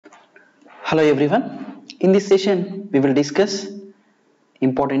Hello everyone. In this session, we will discuss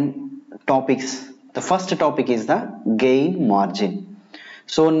important topics. The first topic is the gain margin.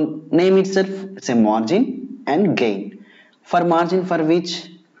 So, name itself, it's a margin and gain. For margin for which?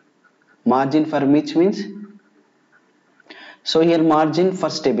 Margin for which means? So here margin for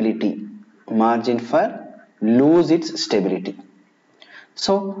stability. Margin for lose its stability.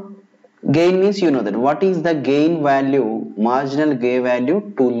 So gain means you know that what is the gain value, marginal gain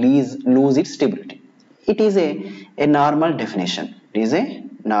value to lose its stability. It is a normal definition. It is a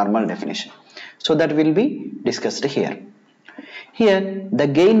normal definition. So that will be discussed here. Here the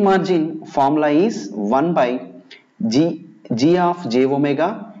gain margin formula is 1 by g of j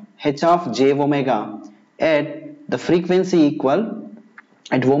omega h of j omega at the frequency equal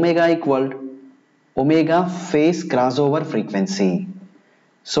at omega equal omega phase crossover frequency.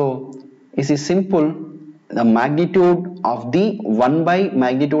 So this is simple, the magnitude of the 1 by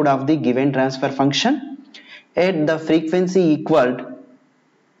magnitude of the given transfer function at the frequency equal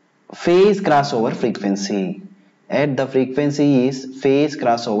phase crossover frequency. At the frequency is phase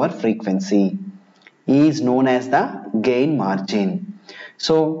crossover frequency is known as the gain margin.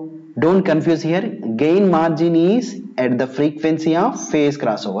 So don't confuse here, gain margin is at the frequency of phase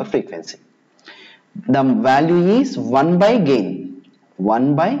crossover frequency. The value is 1 by gain,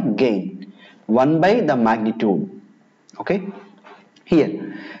 1 by gain, 1 by the magnitude. Okay,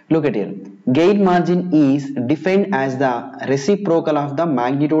 here look at here, gain margin is defined as the reciprocal of the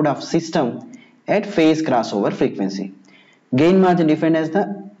magnitude of system at phase crossover frequency. Gain margin defined as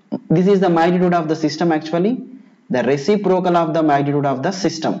this is the magnitude of the system, actually the reciprocal of the magnitude of the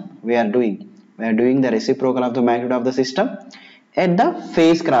system we are doing the reciprocal of the magnitude of the system at the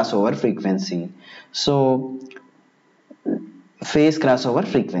phase crossover frequency. So phase crossover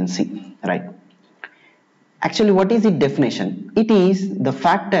frequency, right? Actually, what is its definition? It is the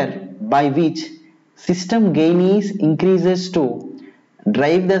factor by which system gain is increases to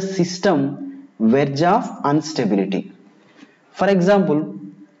drive the system verge of instability. For example,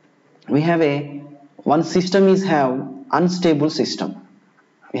 we have one system is have unstable system.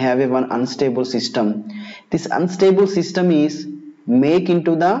 We have one unstable system. This unstable system is make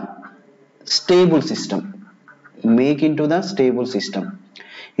into the stable system. Make into the stable system.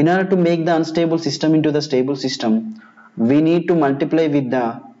 In order to make the unstable system into the stable system, we need to multiply with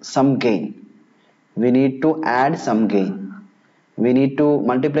some gain. We need to add some gain. We need to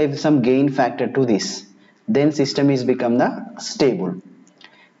multiply with some gain factor to this. Then system is become the stable.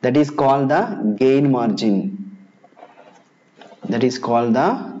 That is called the gain margin. That is called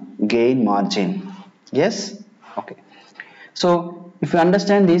the gain margin. Yes? Okay. So if you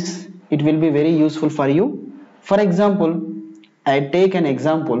understand this, it will be very useful for you. For example, I take an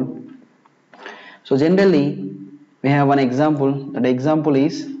example. So generally we have one example. That example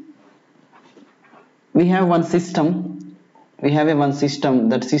is we have one system. We have one system.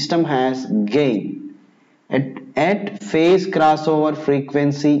 That system has gain at phase crossover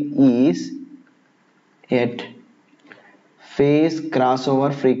frequency is at phase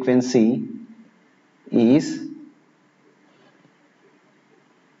crossover frequency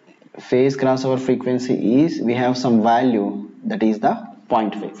is we have some value, that is the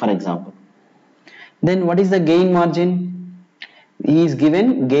 0.5 for example. Then what is the gain margin? He is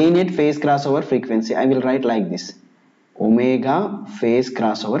given gain at phase crossover frequency. I will write like this, omega phase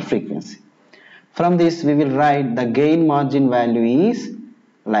crossover frequency. From this we will write the gain margin value is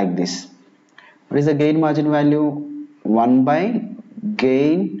like this. What is the gain margin value? 1 by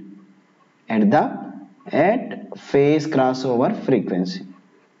gain at phase crossover frequency.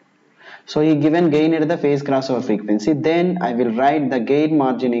 So he given gain at the phase crossover frequency. Then I will write the gain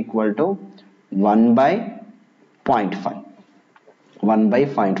margin equal to 1 by 0.5. 1 by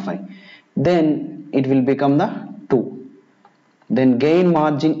 0.5. Then it will become the 2. Then gain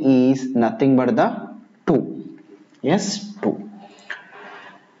margin is nothing but the 2. Yes, 2.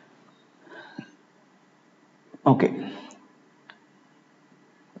 Okay.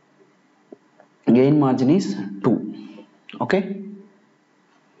 Gain margin is 2. Okay.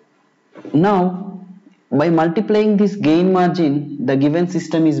 Now by multiplying this gain margin, the given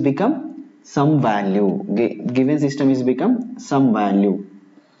system is become some value. Given system is become some value.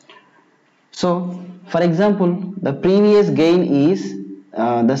 So for example, the previous gain is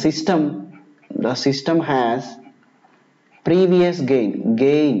the system has previous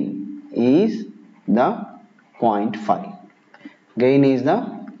gain is the 0.5. Gain is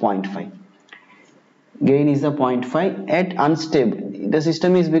the 0.5. Gain is the 0.5 at unstable. The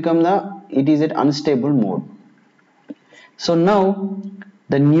system is become it is at unstable mode. So now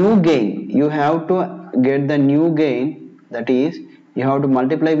the new gain, you have to get the new gain, that is You have to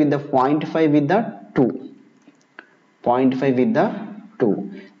multiply with the 0.5 with the 2. 0.5 with the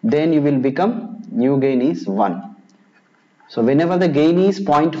 2. Then you will become new gain is 1. So whenever the gain is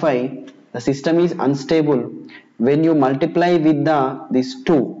 0.5, the system is unstable. When you multiply with the this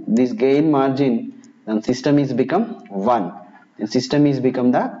 2, this gain margin, then system is become 1. And system is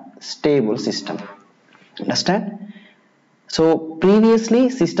become the stable system. Understand? So previously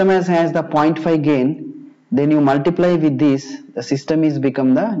system has the 0.5 gain, then you multiply with this, the system is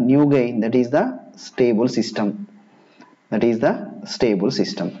become the new gain, that is the stable system. That is the stable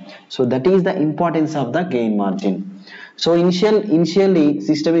system. So that is the importance of the gain margin. So initially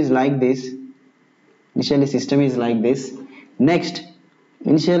system is like this. Initially system is like this. Next,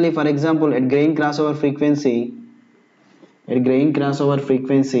 initially for example at gain crossover frequency,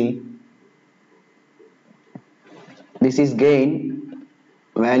 this is gain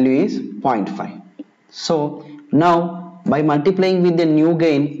value is 0.5. So now by multiplying with the new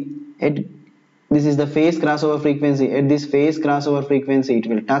gain, this is the phase crossover frequency. At this phase crossover frequency, it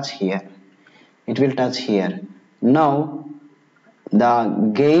will touch here. Now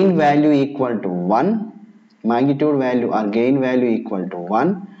the gain value equal to 1, magnitude value or gain value equal to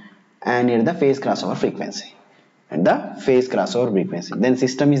 1, and at the phase crossover frequency. Then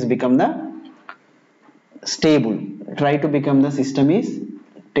system is become the stable. Try to become the system is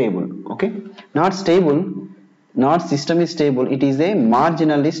stable. Okay, not system is stable, it is a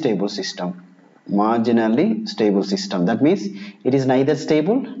marginally stable system. That means it is neither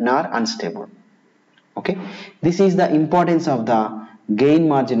stable nor unstable. Okay, this is the importance of the gain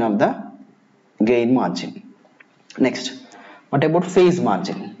margin Next, what about phase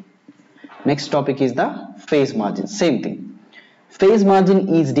margin? Next topic is the phase margin. Same thing. Phase margin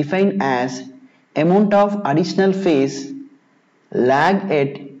is defined as amount of additional phase lag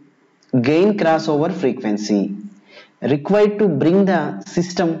at gain crossover frequency required to bring the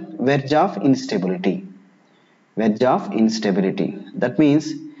system verge of instability. That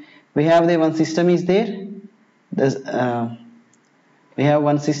means we have the one system is there. We have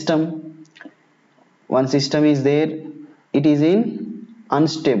one system is there. It is in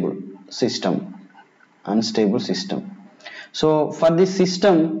unstable system. So for this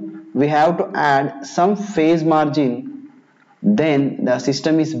system we have to add some phase margin, then the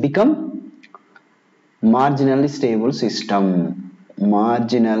system is become marginally stable system.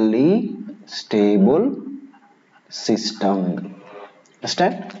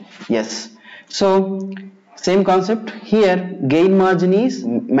 Understand? Yes. So same concept here. Gain margin is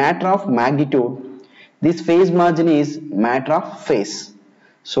matter of magnitude. This phase margin is matter of phase.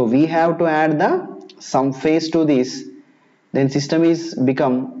 So we have to add some phase to this. Then system is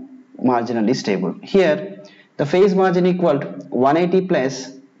become marginally stable. Here the phase margin equal to 180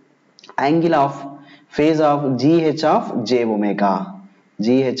 plus angle of phase of GH of j omega.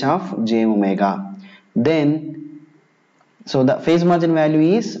 Then so the phase margin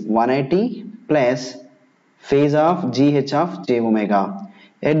value is 180 plus phase of GH of j omega.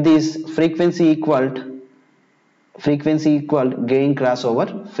 At this frequency equal gain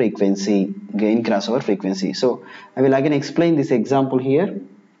crossover frequency. So I will again explain this example here.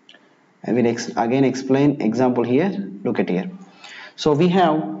 Look at here. So we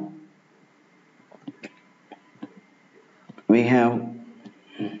have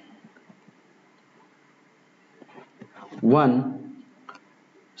one.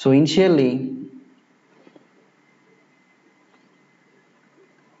 So initially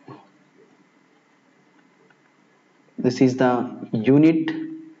this is the unit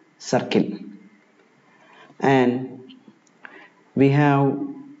circle, and we have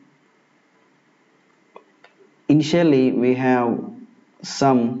initially we have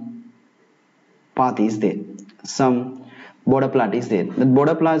some path is there, some border plot is there. The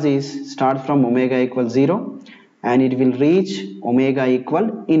border plot is start from omega equal 0 and it will reach omega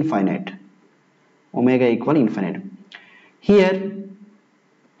equal infinite. Here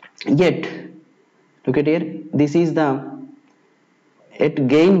yet look at here, this is the at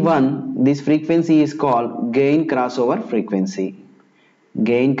gain 1, this frequency is called gain crossover frequency.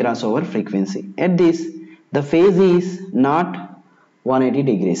 At this the phase is not 180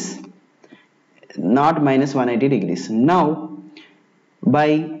 degrees, not minus 180 degrees. Now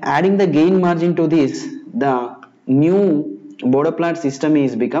by adding the gain margin to this, the new border plot system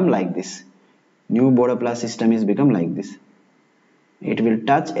is become like this. It will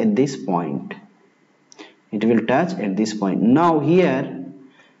touch at this point. Now here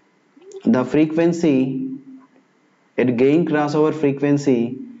the frequency at gain crossover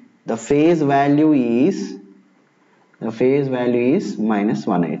frequency, the phase value is minus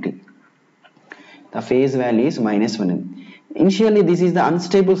 180. Initially this is the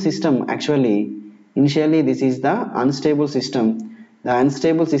unstable system. Actually initially this is the unstable system. The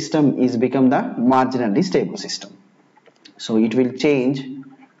unstable system is become the marginally stable system. So it will change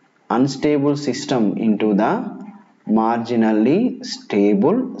unstable system into the marginally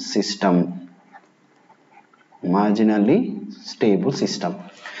stable system. Marginally stable system.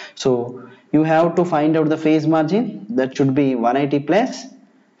 So you have to find out the phase margin. That should be 180 plus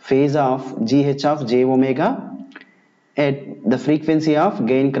phase of GH of j omega at the frequency of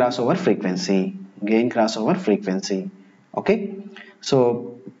gain crossover frequency. Gain crossover frequency. Okay.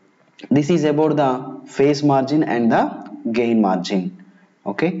 So this is about the phase margin and the gain margin.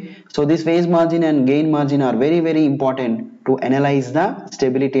 Okay. So this phase margin and gain margin are very very important to analyze the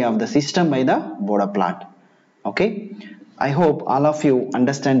stability of the system by the Boda plot. Okay. I hope all of you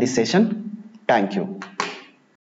understand this session. Thank you.